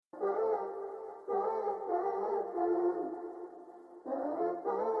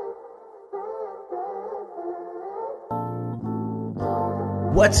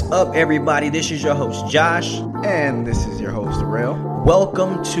What's up, everybody? This is your host, Josh. And this is your host, Rail.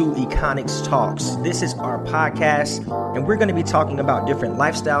 Welcome to Econics Talks. This is our podcast, and we're going to be talking about different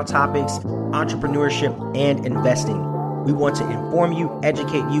lifestyle topics, entrepreneurship, and investing. We want to inform you,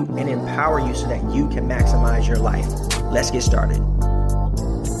 educate you, and empower you so that you can maximize your life. Let's get started.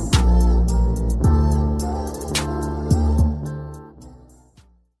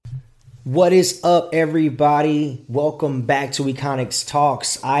 What is up, everybody? Welcome back to Econics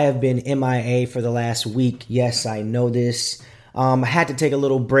Talks. I have been MIA for the last week. Yes, I know this. I had to take a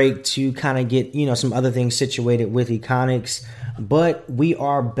little break to kind of get, some other things situated with Econics, but we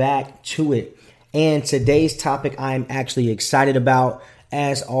are back to it. And today's topic I'm actually excited about.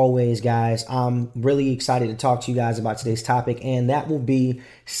 As always, guys, I'm really excited to talk to you guys about today's topic, and that will be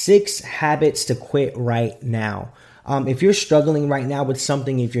 6 habits to quit right now. If you're struggling right now with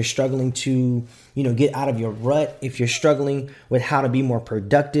something, if you're struggling to, get out of your rut, if you're struggling with how to be more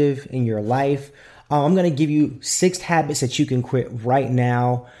productive in your life, I'm going to give you 6 habits that you can quit right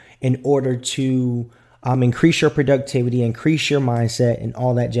now in order to increase your productivity, increase your mindset, and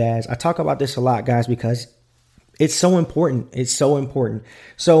all that jazz. I talk about this a lot, guys, because it's so important. It's so important.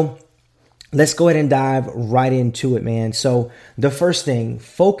 So let's go ahead and dive right into it, man. So the first thing,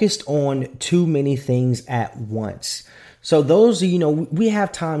 focused on too many things at once. So those, we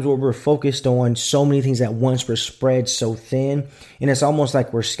have times where we're focused on so many things at once. We're spread so thin, and it's almost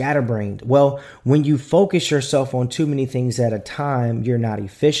like we're scatterbrained. Well, when you focus yourself on too many things at a time, you're not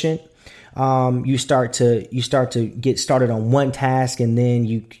efficient. You start to get started on one task, and then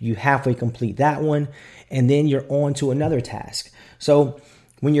you halfway complete that one, and then you're on to another task. So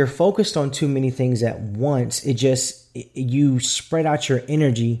when you're focused on too many things at once, you spread out your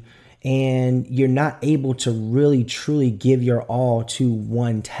energy and you're not able to really truly give your all to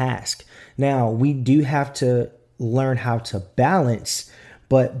one task. Now, we do have to learn how to balance,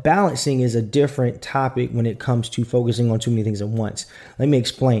 but balancing is a different topic when it comes to focusing on too many things at once. Let me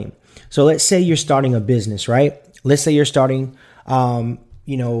explain. So let's say you're starting a business, right? Let's say you're starting, and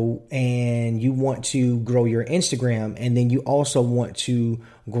you want to grow your Instagram, and then you also want to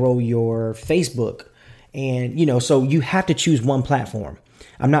grow your Facebook. And, so you have to choose one platform.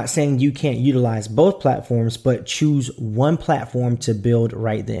 I'm not saying you can't utilize both platforms, but choose one platform to build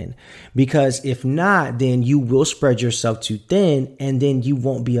right then. Because if not, then you will spread yourself too thin, and then you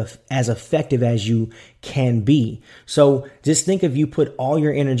won't be as effective as you can be. So just think if you put all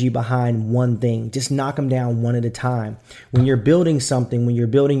your energy behind one thing, just knock them down one at a time. When you're building something, when you're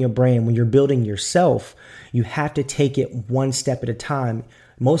building your brand, when you're building yourself, you have to take it one step at a time.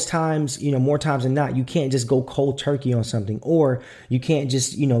 Most times, more times than not, you can't just go cold turkey on something, or you can't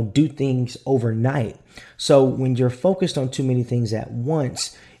just, do things overnight. So when you're focused on too many things at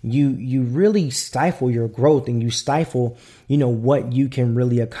once, you really stifle your growth, and you stifle, what you can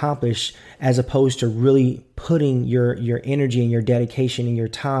really accomplish, as opposed to really putting your energy and your dedication and your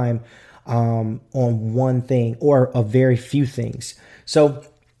time on one thing or a very few things. So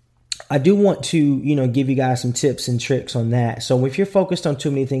I do want to, give you guys some tips and tricks on that. So if you're focused on too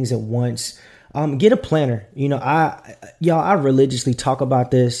many things at once, get a planner. I religiously talk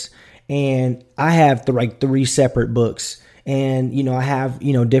about this, and I have 3 separate books, and, I have,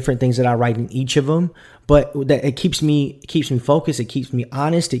 different things that I write in each of them, but that it keeps me focused. It keeps me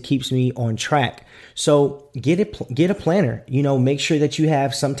honest. It keeps me on track. So get a planner, make sure that you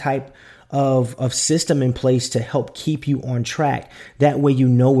have some type of system in place to help keep you on track. That way, you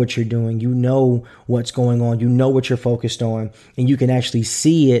know what you're doing, you know what's going on, you know what you're focused on, and you can actually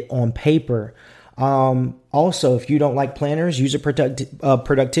see it on paper. Also, if you don't like planners, use a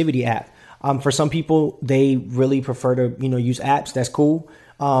productivity app. For some people, they really prefer to, use apps. That's cool.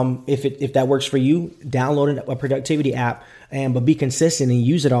 If that works for you, download a productivity app, but be consistent and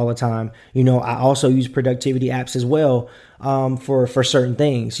use it all the time. I also use productivity apps as well, for certain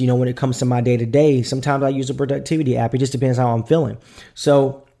things. When it comes to my day to day, sometimes I use a productivity app. It just depends how I'm feeling.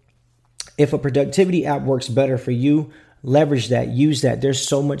 So if a productivity app works better for you, leverage that, use that. There's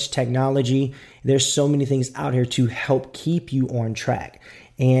so much technology. There's so many things out here to help keep you on track.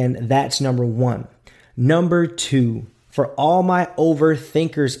 And that's number 1. Number 2, for all my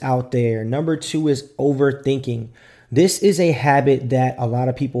overthinkers out there, number 2 is overthinking. This is a habit that a lot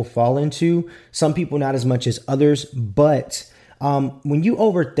of people fall into. Some people not as much as others, but when you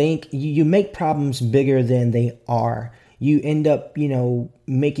overthink, you make problems bigger than they are. You end up,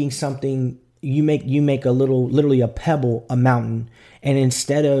 making something. You make literally a pebble, a mountain, and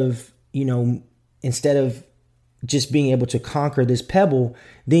instead of just being able to conquer this pebble,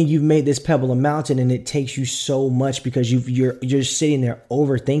 then you've made this pebble a mountain, and it takes you so much because you're sitting there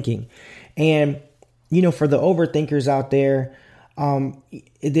overthinking. And for the overthinkers out there,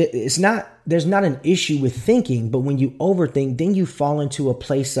 there's not an issue with thinking, but when you overthink, then you fall into a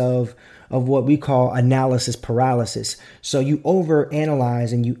place of what we call analysis paralysis. So you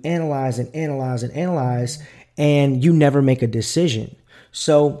overanalyze and you analyze and analyze and analyze, and you never make a decision.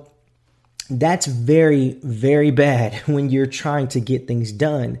 So that's very, very bad when you're trying to get things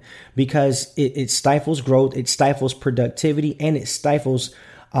done, because it stifles growth, it stifles productivity, and it stifles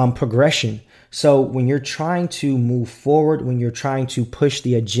progression. So when you're trying to move forward, when you're trying to push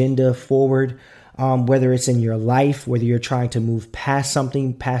the agenda forward, whether it's in your life, whether you're trying to move past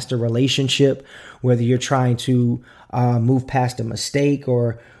something, past a relationship, whether you're trying to move past a mistake,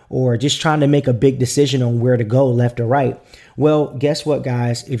 or just trying to make a big decision on where to go, left or right. Well, guess what,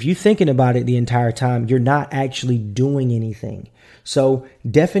 guys? If you're thinking about it the entire time, you're not actually doing anything. So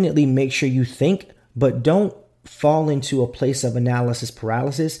definitely make sure you think, but don't fall into a place of analysis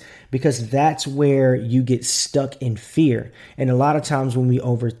paralysis, because that's where you get stuck in fear. And a lot of times when we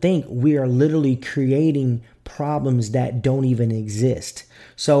overthink, we are literally creating problems that don't even exist.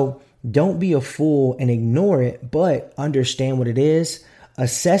 So don't be a fool and ignore it, but understand what it is,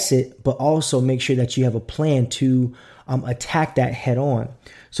 assess it, but also make sure that you have a plan to attack that head on.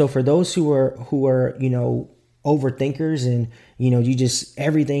 So for those who are overthinkers, and you just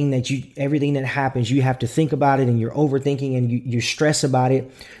everything that happens, you have to think about it, and you're overthinking and you stress about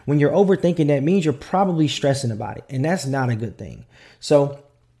it. When you're overthinking, that means you're probably stressing about it, and that's not a good thing. So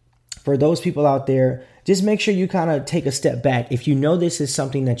for those people out there, just make sure you kind of take a step back. If you know this is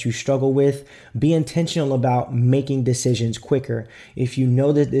something that you struggle with, be intentional about making decisions quicker. If you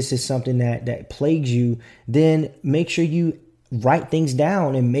know that this is something that plagues you, then make sure you write things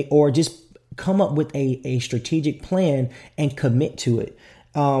down or just come up with a strategic plan and commit to it.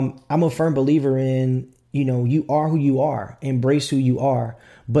 I'm a firm believer in, you are who you are, embrace who you are,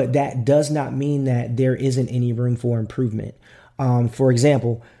 but that does not mean that there isn't any room for improvement. For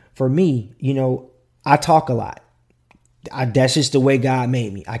example, for me, I talk a lot. That's just the way God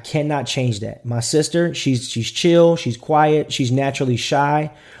made me. I cannot change that. My sister, she's chill, she's quiet, she's naturally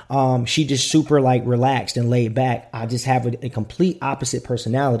shy. She just super relaxed and laid back. I just have a complete opposite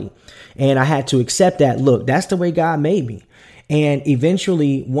personality. And I had to accept that. Look, that's the way God made me. And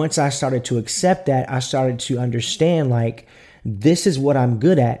eventually, once I started to accept that, I started to understand this is what I'm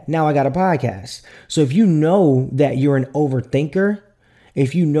good at. Now I got a podcast. So if you know that you're an overthinker,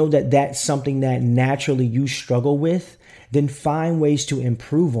 if you know that that's something that naturally you struggle with, then find ways to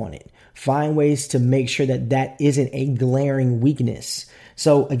improve on it. Find ways to make sure that isn't a glaring weakness.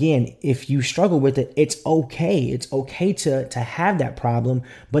 So again, if you struggle with it, it's okay. It's okay to have that problem,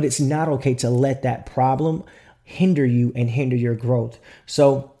 but it's not okay to let that problem hinder you and hinder your growth.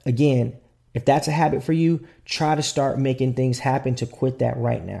 So again, if that's a habit for you, try to start making things happen to quit that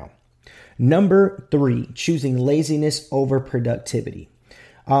right now. Number 3, choosing laziness over productivity.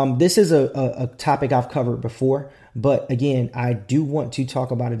 This is a topic I've covered before, but again, I do want to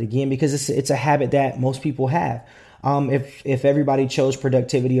talk about it again because it's a habit that most people have. If everybody chose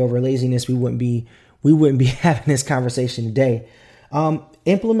productivity over laziness, we wouldn't be having this conversation today.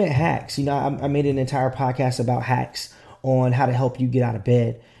 Implement hacks. I made an entire podcast about hacks on how to help you get out of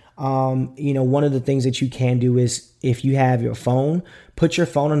bed. One of the things that you can do is, if you have your phone, put your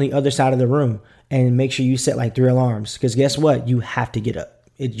phone on the other side of the room and make sure you set 3 alarms, because guess what? You have to get up.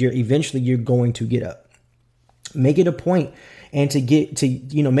 You're going to get up. Make it a point and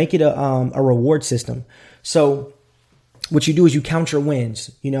make it a reward system. So what you do is you count your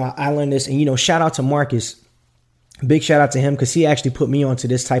wins. I learned this, and shout out to Marcus. Big shout out to him, because he actually put me onto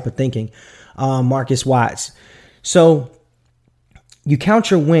this type of thinking. Marcus Watts. So you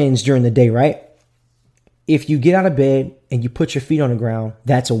count your wins during the day, right? If you get out of bed and you put your feet on the ground,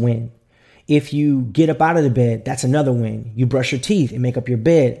 that's a win. If you get up out of the bed, that's another win. You brush your teeth and make up your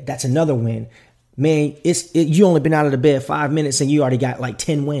bed, that's another win. Man, you only been out of the bed 5 minutes and you already got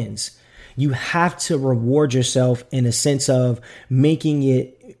 10 wins. You have to reward yourself in a sense of making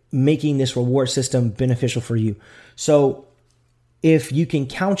this reward system beneficial for you. So if you can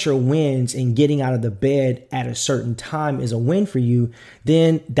count your wins and getting out of the bed at a certain time is a win for you,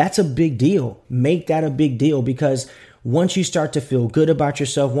 then that's a big deal. Make that a big deal, because once you start to feel good about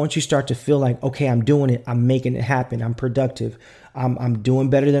yourself, once you start to feel okay, I'm doing it, I'm making it happen, I'm productive, I'm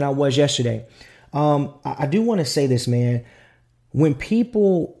doing better than I was yesterday. I do want to say this, man. When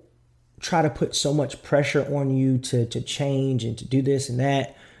people try to put so much pressure on you to change and to do this and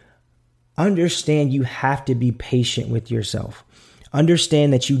that, understand you have to be patient with yourself.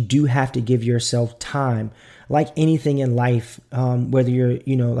 Understand that you do have to give yourself time. Like anything in life, whether you're,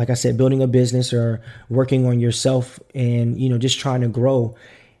 like I said, building a business or working on yourself and, just trying to grow,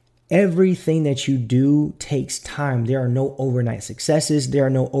 Everything that you do takes time. There are no overnight successes. There are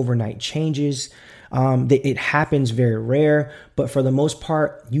no overnight changes. It happens very rare, but for the most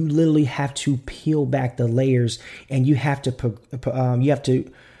part, you literally have to peel back the layers, and you have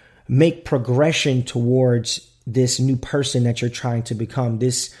to make progression towards this new person that you're trying to become,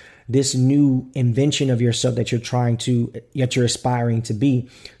 this new invention of yourself that you're aspiring to be.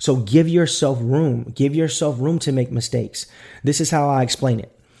 So give yourself room. Give yourself room to make mistakes. This is how I explain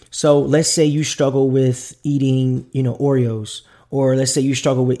it. So let's say you struggle with eating, Oreos, or let's say you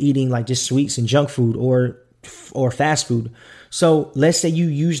struggle with eating like just sweets and junk food or fast food. So let's say you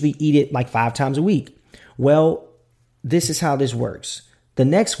usually eat it like 5 times a week. Well, this is how this works. The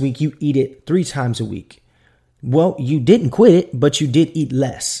next week you eat it 3 times a week. Well, you didn't quit it, but you did eat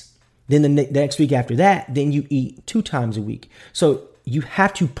less. Then the next week after that, then you eat 2 times a week. So you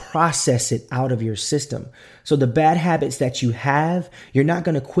have to process it out of your system. So the bad habits that you have, you're not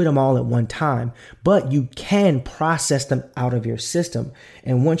going to quit them all at one time, but you can process them out of your system.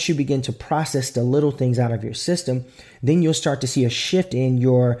 And once you begin to process the little things out of your system, then you'll start to see a shift in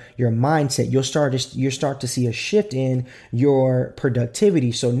your mindset. You'll start to see a shift in your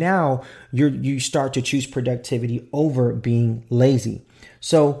productivity. So now you start to choose productivity over being lazy.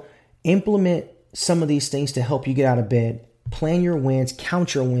 So implement some of these things to help you get out of bed. Plan your wins,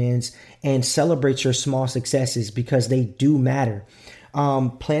 count your wins, and celebrate your small successes because they do matter.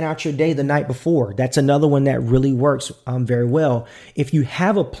 Plan out your day the night before. That's another one that really works very well. If you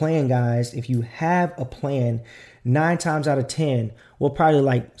have a plan, guys, 9 times out of 10, well, probably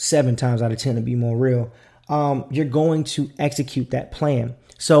like 7 times out of 10 to be more real, you're going to execute that plan.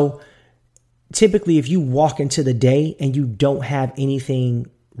 So typically, if you walk into the day and you don't have anything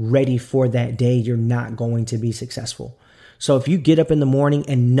ready for that day, you're not going to be successful. So if you get up in the morning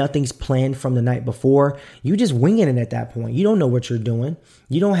and nothing's planned from the night before, you just winging it at that point. You don't know what you're doing.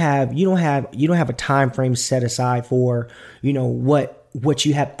 You don't have a time frame set aside for, what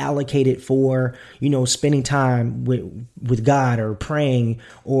you have allocated for, spending time with God or praying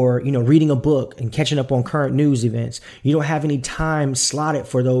or, reading a book and catching up on current news events. You don't have any time slotted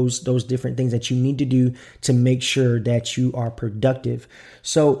for those different things that you need to do to make sure that you are productive.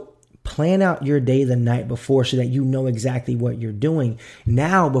 So plan out your day the night before so that you know exactly what you're doing.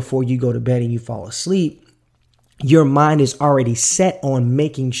 Now, before you go to bed and you fall asleep, your mind is already set on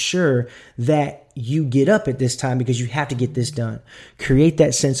making sure that you get up at this time because you have to get this done. Create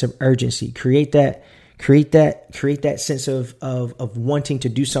that sense of urgency. Create that sense of wanting to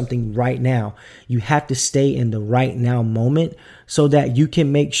do something right now. You have to stay in the right now moment so that you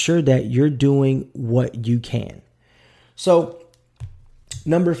can make sure that you're doing what you can. So,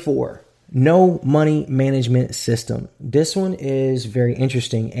 number 4, no money management system. This one is very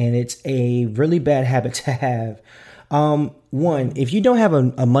interesting and it's a really bad habit to have. One, if you don't have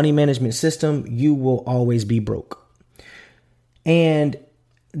a money management system, you will always be broke. And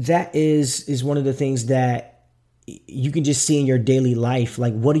that is one of the things that you can just see in your daily life.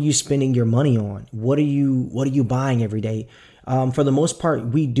 Like, what are you spending your money on? What are you buying every day? For the most part,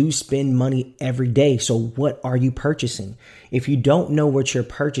 we do spend money every day. So what are you purchasing? If you don't know what you're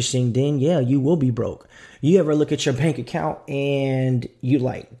purchasing, then yeah, you will be broke. You ever look at your bank account and you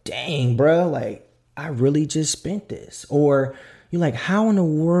like, dang, bro, like I really just spent this. Or you're like, how in the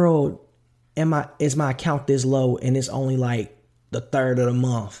world is my account this low and it's only like the third of the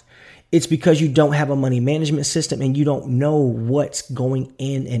month? It's because you don't have a money management system and you don't know what's going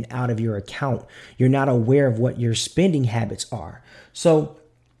in and out of your account. You're not aware of what your spending habits are. So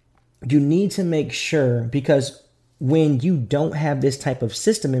you need to make sure, because when you don't have this type of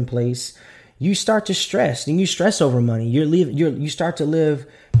system in place, you start to stress and you stress over money. You start to live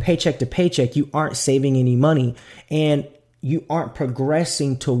paycheck to paycheck. You aren't saving any money and you aren't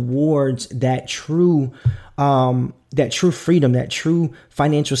progressing towards that true freedom, that true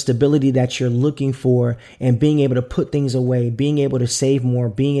financial stability that you're looking for, and being able to put things away, being able to save more,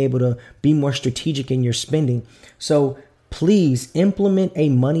 being able to be more strategic in your spending. So please implement a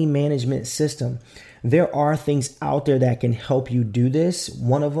money management system. There are things out there that can help you do this.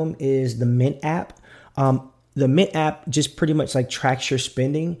 One of them is the Mint app. The Mint app just pretty much like tracks your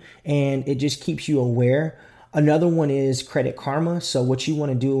spending and it just keeps you aware. Another one is Credit Karma. So what you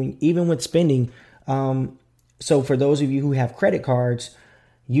want to do, even with spending, so for those of you who have credit cards,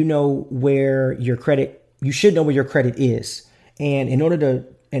 you know where your credit, you should know where your credit is. And in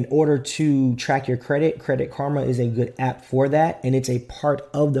order to track your credit, Credit Karma is a good app for that. And it's a part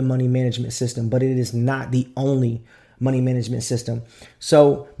of the money management system, but it is not the only money management system.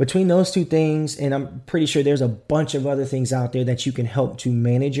 So between those two things, and I'm pretty sure there's a bunch of other things out there that you can help to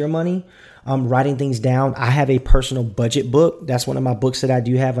manage your money. writing things down. I have a personal budget book. That's one of my books that I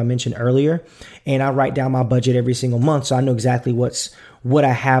do have, I mentioned earlier. And I write down my budget every single month. So I know exactly what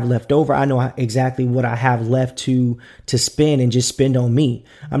I have left over. I know exactly what I have left to spend and just spend on me.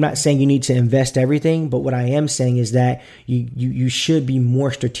 I'm not saying you need to invest everything, but what I am saying is that you should be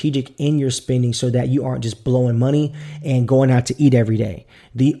more strategic in your spending so that you aren't just blowing money and going out to eat every day.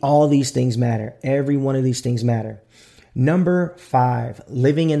 All these things matter. Every one of these things matter. Number 5,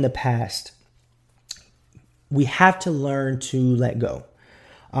 living in the past. We have to learn to let go.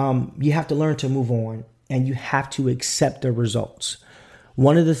 You have to learn to move on, and you have to accept the results.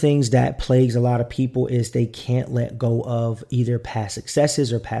 One of the things that plagues a lot of people is they can't let go of either past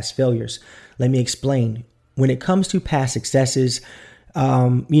successes or past failures. Let me explain. When it comes to past successes,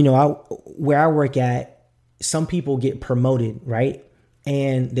 where I work at, some people get promoted, right?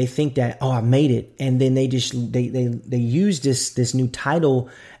 And they think that, oh, I made it. And then they use this new title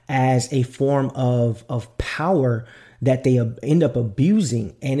as a form of power that they end up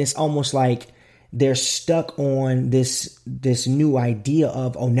abusing. And it's almost like they're stuck on this new idea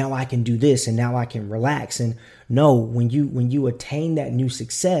of, oh, now I can do this and now I can relax. And no, when you attain that new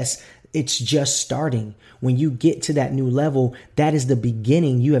success, it's just starting. When you get to that new level, that is the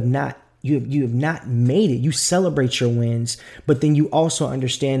beginning. You have not made it. You celebrate your wins, but then you also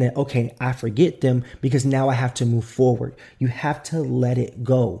understand that, okay, I forget them because now I have to move forward. You have to let it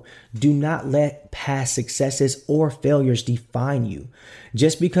go. Do not let past successes or failures define you.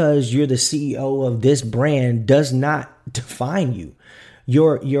 Just because you're the CEO of this brand does not define you.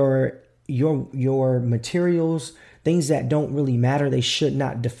 Your materials, things that don't really matter, they should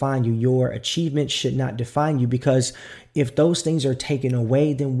not define you. Your achievements should not define you, because if those things are taken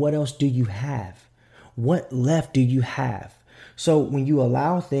away, then what else do you have? What left do you have? So when you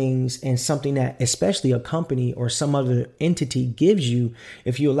allow things and something that especially a company or some other entity gives you,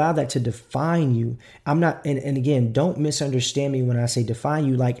 if you allow that to define you, and again, don't misunderstand me when I say define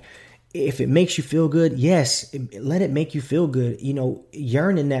you. Like, if it makes you feel good, yes, let it make you feel good.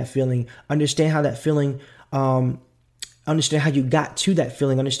 Yearn in that feeling, understand how that feeling, understand how you got to that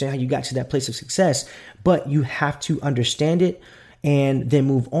feeling, understand how you got to that place of success, but you have to understand it and then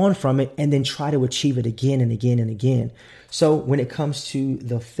move on from it and then try to achieve it again and again and again. So when it comes to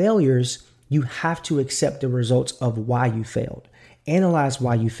the failures, you have to accept the results of why you failed. Analyze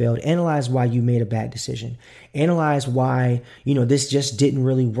why you failed. Analyze why you made a bad decision. Analyze why, this just didn't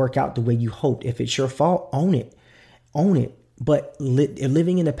really work out the way you hoped. If it's your fault, own it. Own it. But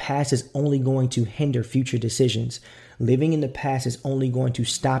living in the past is only going to hinder future decisions. Living in the past is only going to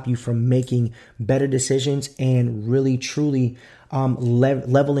stop you from making better decisions and really, truly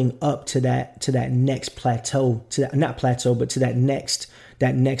leveling up to that next plateau, to that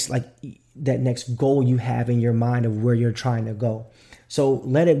next goal you have in your mind of where you're trying to go. So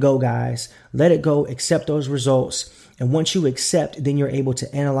let it go, guys. Let it go. Accept those results. And once you accept, then you're able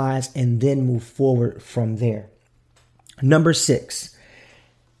to analyze and then move forward from there. Number 6,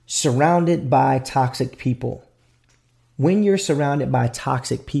 surrounded by toxic people. When you're surrounded by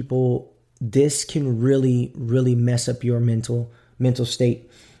toxic people, this can really, really mess up your mental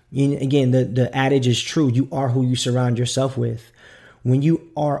state. And again, the adage is true. You are who you surround yourself with. When you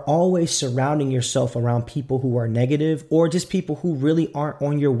are always surrounding yourself around people who are negative or just people who really aren't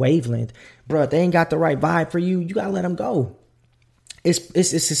on your wavelength, bro, if they ain't got the right vibe for you, you got to let them go. It's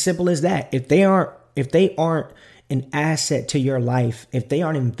as simple as that. If they aren't an asset to your life, if they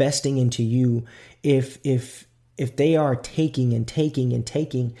aren't investing into you, if they are taking and taking and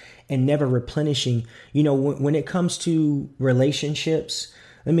taking and never replenishing, when it comes to relationships,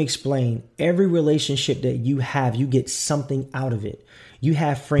 let me explain. Every relationship that you have, you get something out of it. You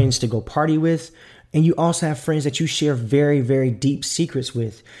have friends to go party with, and you also have friends that you share very, very deep secrets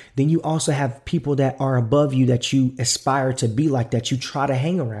with. Then you also have people that are above you that you aspire to be like, that you try to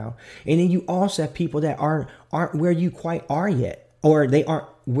hang around. And then you also have people that aren't where you quite are yet, or they aren't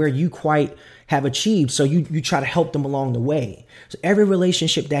where you quite have achieved. So you try to help them along the way. So every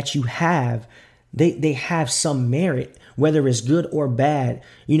relationship that you have, they have some merit, whether it's good or bad,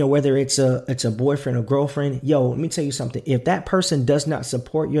 whether it's a boyfriend or girlfriend. Yo, let me tell you something. If that person does not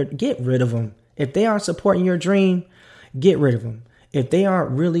support get rid of them. If they aren't supporting your dream, get rid of them. If they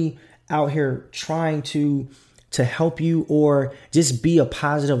aren't really out here trying to help you or just be a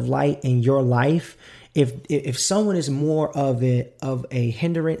positive light in your life, if someone is more of a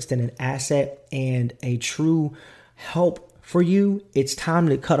hindrance than an asset and a true help for you, it's time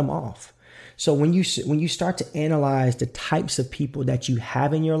to cut them off. So when you start to analyze the types of people that you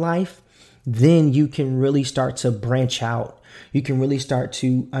have in your life, then you can really start to branch out. You can really start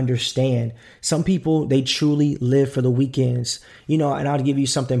to understand. Some people, they truly live for the weekends. And I'll give you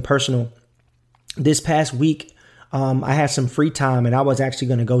something personal. this past week, I had some free time and I was actually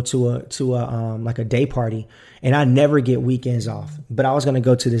going to go to a day party, and I never get weekends off, but I was going to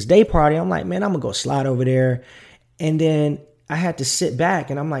go to this day party. I'm like, man, I'm gonna go slide over there. And then I had to sit back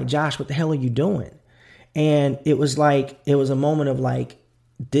and I'm like, Josh, what the hell are you doing? And it was a moment of like,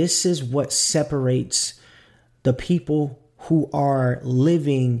 this is what separates the people who are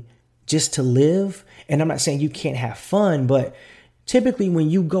living just to live. And I'm not saying you can't have fun, but typically when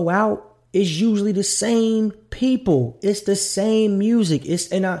you go out, it's usually the same people. It's the same music.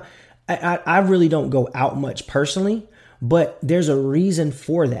 I really don't go out much personally, but there's a reason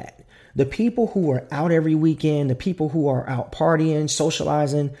for that. The people who are out every weekend, the people who are out partying,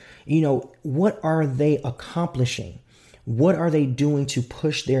 socializing, what are they accomplishing? What are they doing to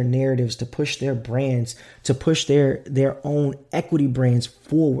push their narratives, to push their brands, to push their own equity brands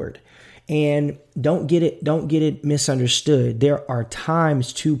forward? And don't get it misunderstood. There are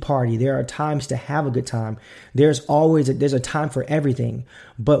times to party. There are times to have a good time. There's a time for everything.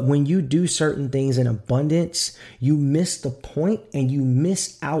 But when you do certain things in abundance, you miss the point and you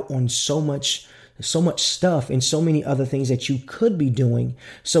miss out on so much stuff and so many other things that you could be doing.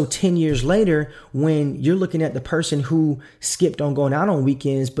 So 10 years later, when you're looking at the person who skipped on going out on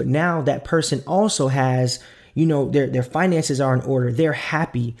weekends, but now that person also has, their finances are in order. They're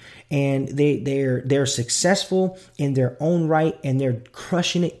happy and they're successful in their own right, and they're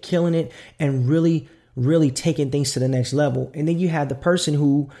crushing it, killing it, and really, really taking things to the next level. And then you have the person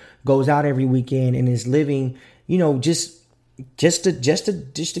who goes out every weekend and is living, just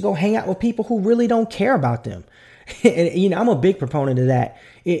to go hang out with people who really don't care about them. And I'm a big proponent of that.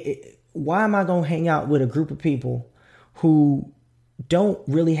 Why am I going to hang out with a group of people who don't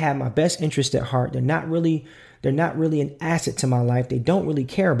really have my best interest at heart? They're not really an asset to my life. They don't really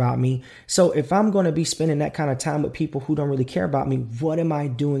care about me. So if I'm going to be spending that kind of time with people who don't really care about me, what am I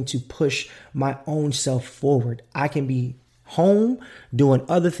doing to push my own self forward? I can be home doing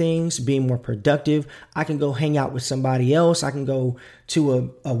other things, being more productive. I can go hang out with somebody else. I can go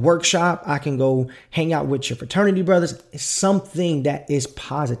to a workshop. I can go hang out with your fraternity brothers. Something that is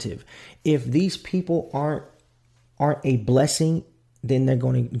positive. If these people aren't a blessing, then they're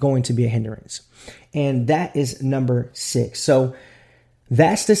going to be a hindrance. And that is number 6. So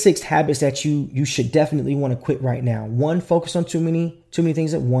that's the 6 habits that you should definitely want to quit right now. 1, focus on too many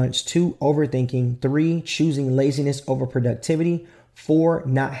things at once. 2, overthinking. 3, choosing laziness over productivity. 4,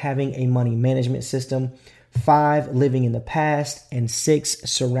 not having a money management system. 5, living in the past. And 6,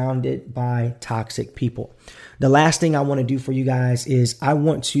 surrounded by toxic people. The last thing I want to do for you guys is I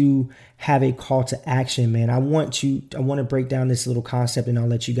want to have a call to action, man. I want to break down this little concept, and I'll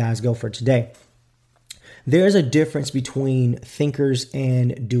let you guys go for today. There's a difference between thinkers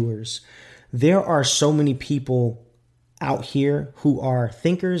and doers. There are so many people out here who are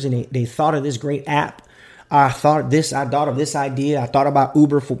thinkers, and they thought of this great app. I thought of this idea. I thought about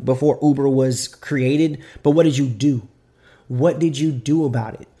Uber before Uber was created. But what did you do? What did you do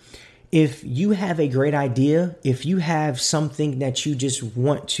about it? If you have a great idea, if you have something that you just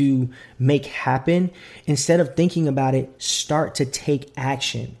want to make happen, instead of thinking about it, start to take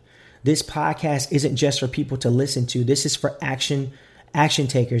action. This podcast isn't just for people to listen to. This is for action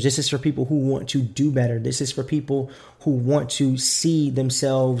takers. This is for people who want to do better. This is for people who want to see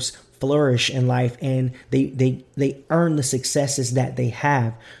themselves flourish in life, and they earn the successes that they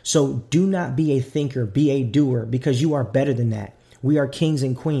have. So do not be a thinker, be a doer, because you are better than that. We are kings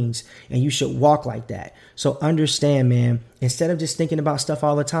and queens, and you should walk like that. So understand, man, instead of just thinking about stuff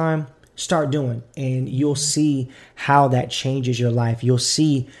all the time, start doing, and you'll see how that changes your life. You'll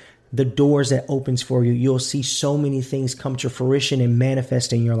see the doors that opens for you. You'll see so many things come to fruition and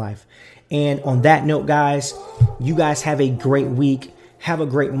manifest in your life. And on that note, guys, you guys have a great week. Have a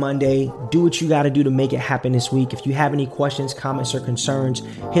great Monday. Do what you got to do to make it happen this week. If you have any questions, comments, or concerns,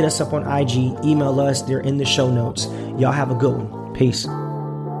 hit us up on IG. Email us. They're in the show notes. Y'all have a good one. Peace.